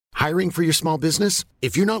Hiring for your small business?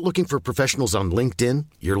 If you're not looking for professionals on LinkedIn,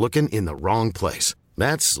 you're looking in the wrong place.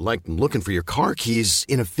 That's like looking for your car keys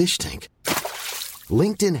in a fish tank.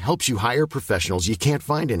 LinkedIn helps you hire professionals you can't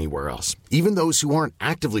find anywhere else, even those who aren't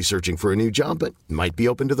actively searching for a new job but might be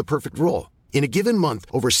open to the perfect role. In a given month,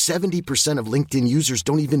 over 70% of LinkedIn users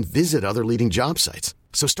don't even visit other leading job sites.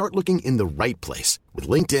 So start looking in the right place. With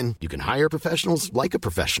LinkedIn, you can hire professionals like a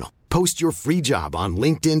professional. Post your free job on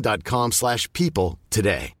linkedin.com/people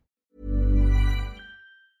today.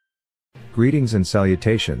 Greetings and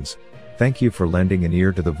salutations. Thank you for lending an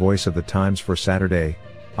ear to the voice of the times for Saturday,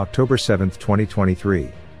 October 7th, 2023.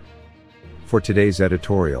 For today's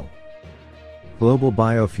editorial, Global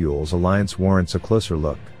Biofuels Alliance warrants a closer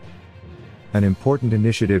look. An important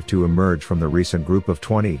initiative to emerge from the recent Group of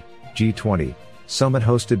 20, G20, summit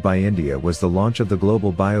hosted by India was the launch of the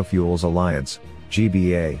Global Biofuels Alliance,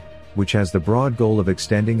 GBA, which has the broad goal of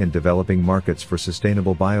extending and developing markets for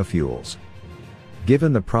sustainable biofuels.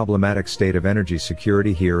 Given the problematic state of energy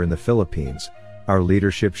security here in the Philippines, our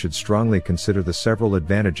leadership should strongly consider the several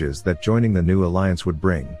advantages that joining the new alliance would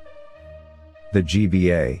bring. The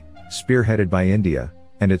GBA, spearheaded by India,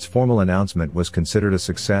 and its formal announcement was considered a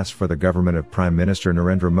success for the government of Prime Minister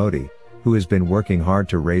Narendra Modi, who has been working hard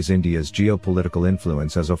to raise India's geopolitical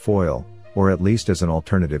influence as a foil, or at least as an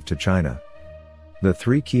alternative to China. The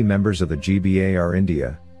three key members of the GBA are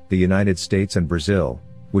India, the United States and Brazil,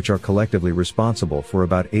 which are collectively responsible for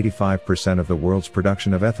about 85% of the world's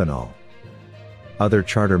production of ethanol. Other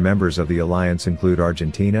charter members of the alliance include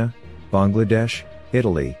Argentina, Bangladesh,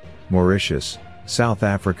 Italy, Mauritius, South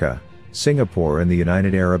Africa, Singapore and the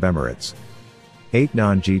United Arab Emirates. 8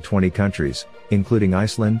 non-G20 countries, including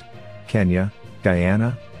Iceland, Kenya,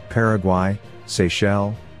 Guyana, Paraguay,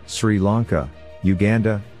 Seychelles, Sri Lanka,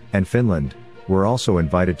 Uganda, and Finland, were also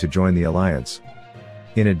invited to join the alliance.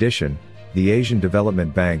 In addition, the Asian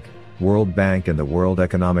Development Bank, World Bank and the World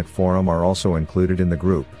Economic Forum are also included in the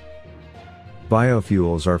group.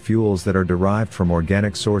 Biofuels are fuels that are derived from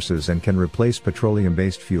organic sources and can replace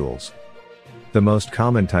petroleum-based fuels. The most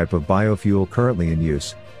common type of biofuel currently in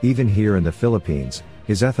use, even here in the Philippines,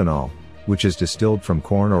 is ethanol, which is distilled from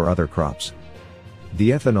corn or other crops.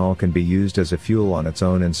 The ethanol can be used as a fuel on its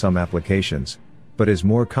own in some applications, but is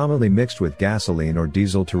more commonly mixed with gasoline or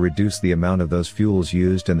diesel to reduce the amount of those fuels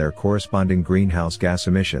used and their corresponding greenhouse gas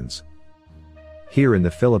emissions. Here in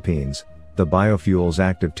the Philippines, the Biofuels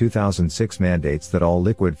Act of 2006 mandates that all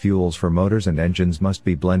liquid fuels for motors and engines must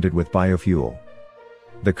be blended with biofuel.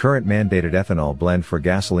 The current mandated ethanol blend for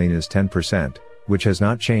gasoline is 10%, which has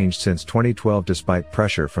not changed since 2012 despite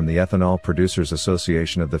pressure from the Ethanol Producers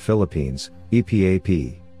Association of the Philippines,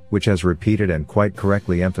 EPAP, which has repeated and quite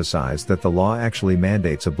correctly emphasized that the law actually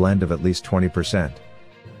mandates a blend of at least 20%.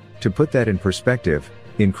 To put that in perspective,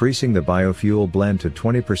 increasing the biofuel blend to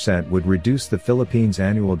 20% would reduce the Philippines'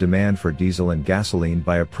 annual demand for diesel and gasoline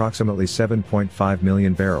by approximately 7.5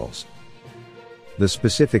 million barrels. The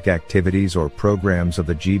specific activities or programs of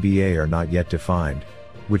the GBA are not yet defined,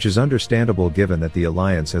 which is understandable given that the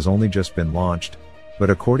alliance has only just been launched, but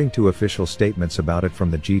according to official statements about it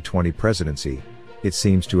from the G20 presidency, it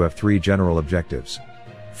seems to have three general objectives.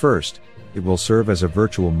 First, it will serve as a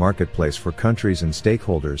virtual marketplace for countries and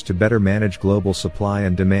stakeholders to better manage global supply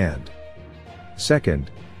and demand.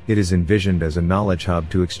 Second, it is envisioned as a knowledge hub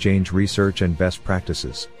to exchange research and best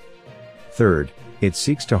practices. Third, it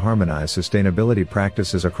seeks to harmonize sustainability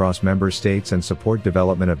practices across member states and support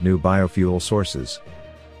development of new biofuel sources.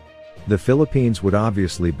 The Philippines would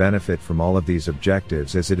obviously benefit from all of these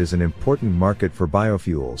objectives as it is an important market for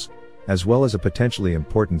biofuels, as well as a potentially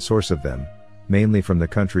important source of them, mainly from the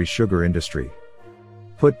country's sugar industry.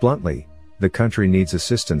 Put bluntly, the country needs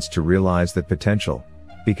assistance to realize that potential,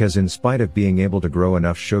 because in spite of being able to grow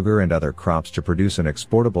enough sugar and other crops to produce an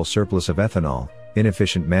exportable surplus of ethanol,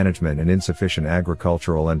 inefficient management and insufficient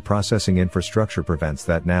agricultural and processing infrastructure prevents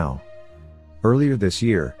that now. Earlier this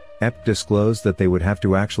year, EP disclosed that they would have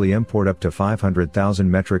to actually import up to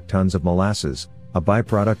 500,000 metric tons of molasses, a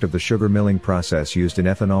byproduct of the sugar milling process used in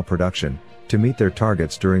ethanol production, to meet their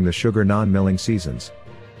targets during the sugar non-milling seasons.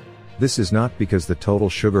 This is not because the total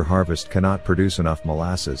sugar harvest cannot produce enough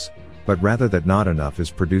molasses, but rather that not enough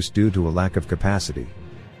is produced due to a lack of capacity.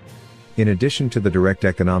 In addition to the direct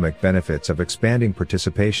economic benefits of expanding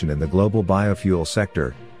participation in the global biofuel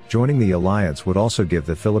sector, joining the alliance would also give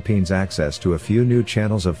the Philippines access to a few new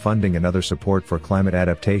channels of funding and other support for climate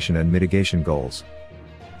adaptation and mitigation goals.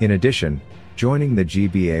 In addition, joining the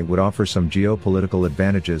GBA would offer some geopolitical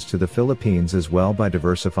advantages to the Philippines as well by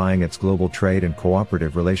diversifying its global trade and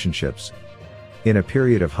cooperative relationships. In a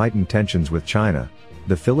period of heightened tensions with China,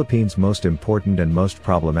 the Philippines' most important and most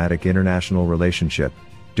problematic international relationship,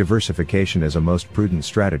 Diversification is a most prudent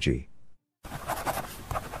strategy.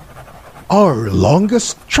 Our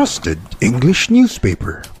longest trusted English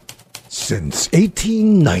newspaper since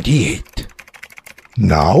 1898.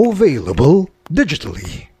 Now available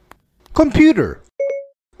digitally. Computer,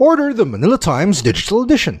 order the Manila Times Digital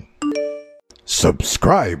Edition.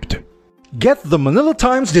 Subscribed. Get the Manila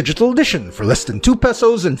Times Digital Edition for less than 2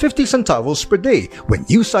 pesos and 50 centavos per day when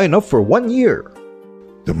you sign up for 1 year.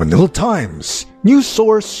 The Manila Times, news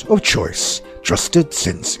source of choice, trusted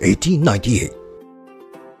since 1898.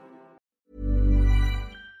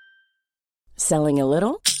 Selling a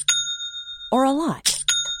little or a lot?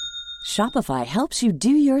 Shopify helps you do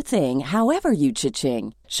your thing however you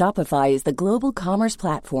cha-ching. Shopify is the global commerce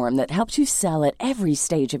platform that helps you sell at every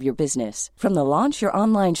stage of your business. From the launch your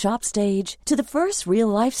online shop stage to the first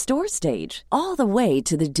real-life store stage, all the way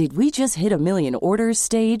to the did we just hit a million orders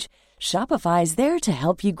stage. Shopify is there to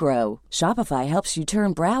help you grow. Shopify helps you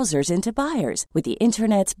turn browsers into buyers with the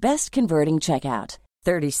internet's best converting checkout.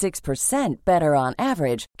 36% better on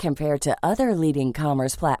average compared to other leading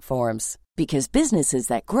commerce platforms. Because businesses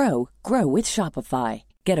that grow, grow with Shopify.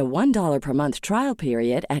 Get a $1 per month trial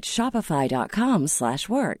period at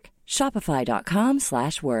shopify.com/work.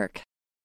 Shopify.com/work.